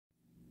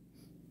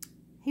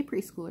Hey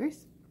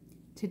preschoolers,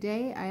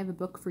 today I have a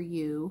book for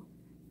you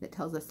that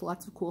tells us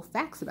lots of cool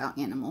facts about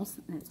animals,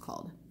 and it's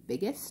called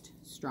Biggest,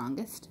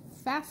 Strongest,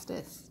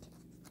 Fastest.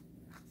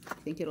 I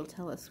think it'll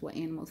tell us what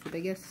animal's the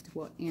biggest,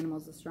 what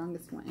animal's the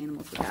strongest, what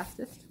animal's the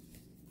fastest.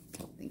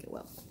 I think it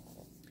will.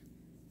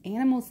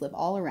 Animals live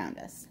all around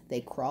us.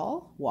 They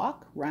crawl,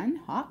 walk,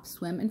 run, hop,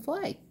 swim, and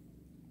fly.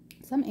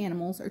 Some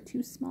animals are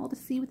too small to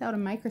see without a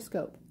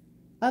microscope.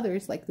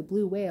 Others, like the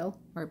blue whale,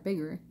 are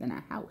bigger than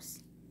a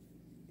house.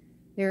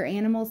 There are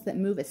animals that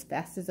move as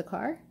fast as a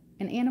car,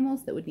 and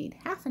animals that would need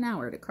half an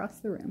hour to cross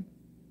the room.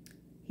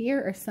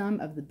 Here are some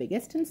of the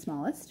biggest and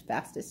smallest,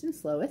 fastest and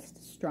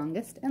slowest,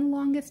 strongest and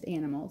longest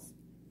animals.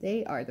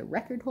 They are the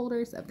record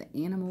holders of the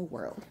animal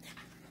world.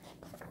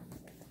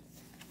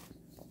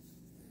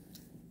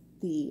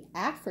 The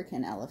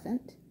African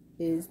elephant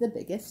is the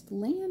biggest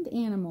land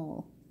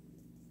animal.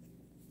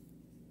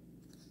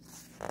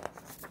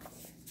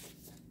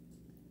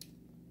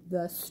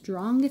 The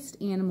strongest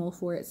animal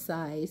for its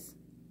size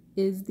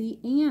is the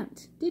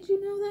ant. Did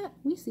you know that?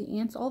 We see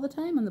ants all the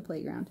time on the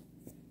playground.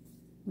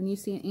 When you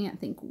see an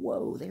ant, think,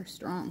 whoa, they're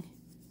strong.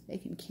 They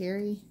can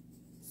carry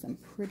some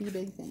pretty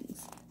big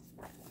things.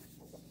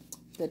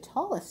 The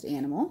tallest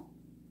animal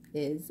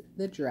is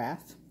the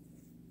giraffe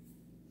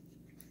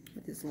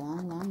with his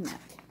long, long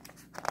neck.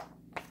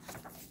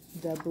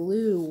 The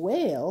blue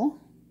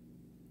whale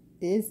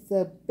is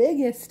the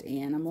biggest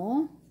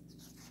animal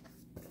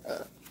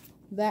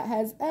that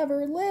has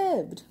ever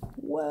lived.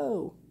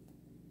 Whoa.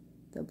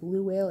 The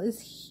blue whale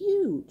is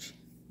huge.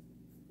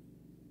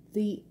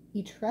 The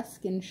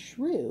Etruscan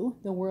shrew,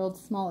 the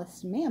world's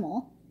smallest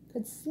mammal,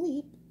 could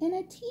sleep in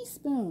a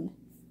teaspoon.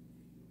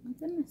 My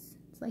goodness,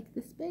 it's like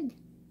this big.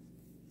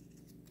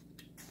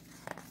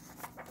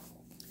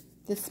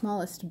 The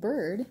smallest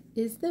bird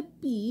is the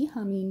bee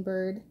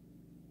hummingbird.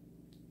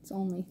 It's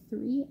only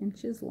 3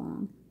 inches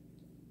long.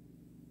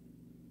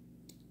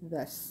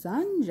 The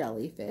sun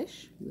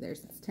jellyfish,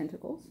 there's its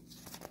tentacles,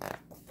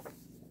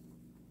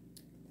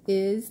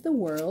 is the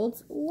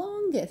world's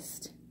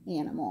longest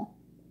animal.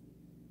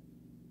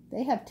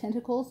 They have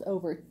tentacles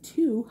over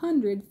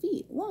 200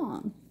 feet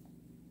long.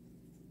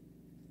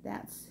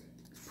 That's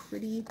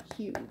pretty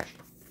huge.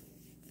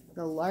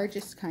 The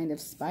largest kind of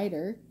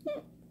spider,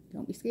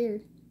 don't be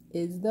scared,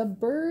 is the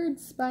bird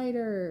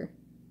spider.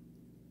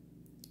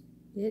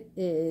 It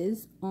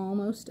is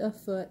almost a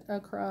foot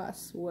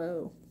across.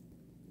 Whoa,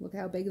 look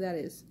how big that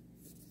is.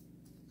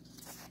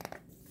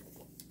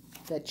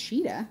 The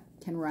cheetah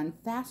can run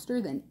faster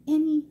than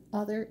any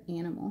other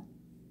animal.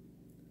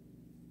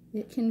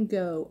 It can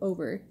go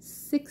over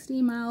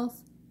 60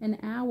 miles an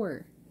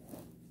hour,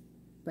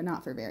 but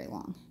not for very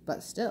long.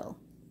 But still,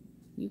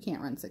 you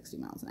can't run 60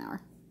 miles an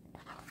hour.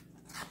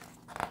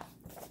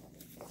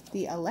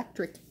 The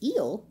electric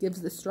eel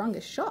gives the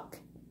strongest shock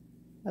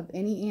of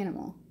any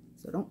animal.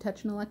 So don't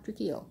touch an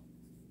electric eel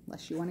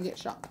unless you want to get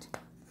shocked.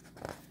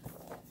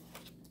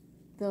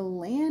 The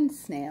land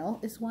snail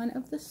is one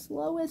of the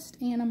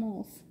slowest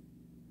animals.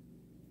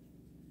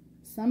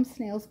 Some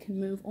snails can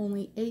move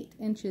only 8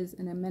 inches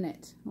in a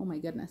minute. Oh my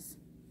goodness.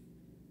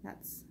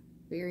 That's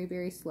very,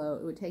 very slow.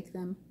 It would take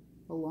them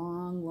a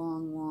long,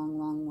 long, long,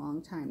 long,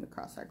 long time to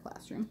cross our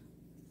classroom.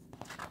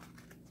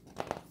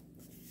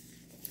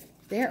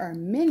 There are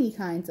many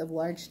kinds of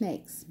large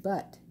snakes,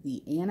 but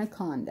the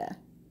anaconda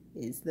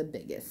is the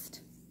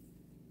biggest.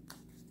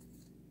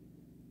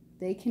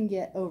 They can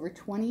get over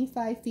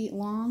 25 feet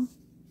long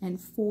and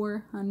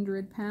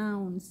 400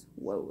 pounds.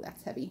 Whoa,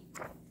 that's heavy.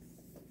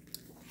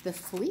 The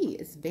flea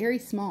is very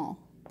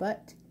small,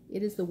 but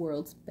it is the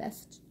world's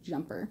best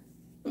jumper.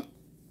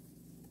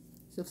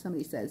 So if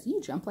somebody says,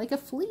 you jump like a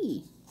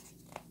flea,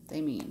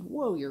 they mean,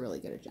 whoa, you're really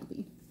good at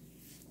jumping.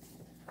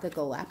 The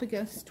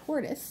Galapagos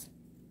tortoise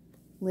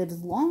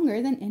lives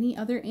longer than any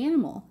other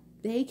animal.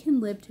 They can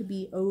live to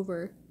be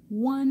over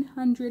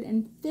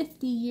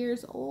 150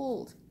 years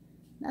old.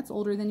 That's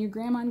older than your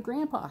grandma and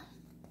grandpa.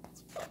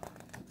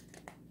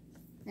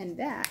 And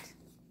that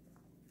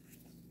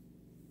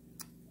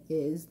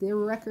is the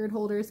record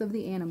holders of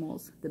the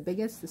animals. The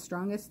biggest, the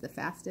strongest, the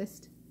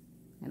fastest,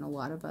 and a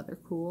lot of other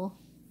cool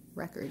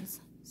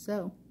records.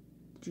 So,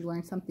 did you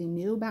learn something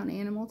new about an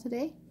animal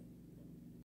today?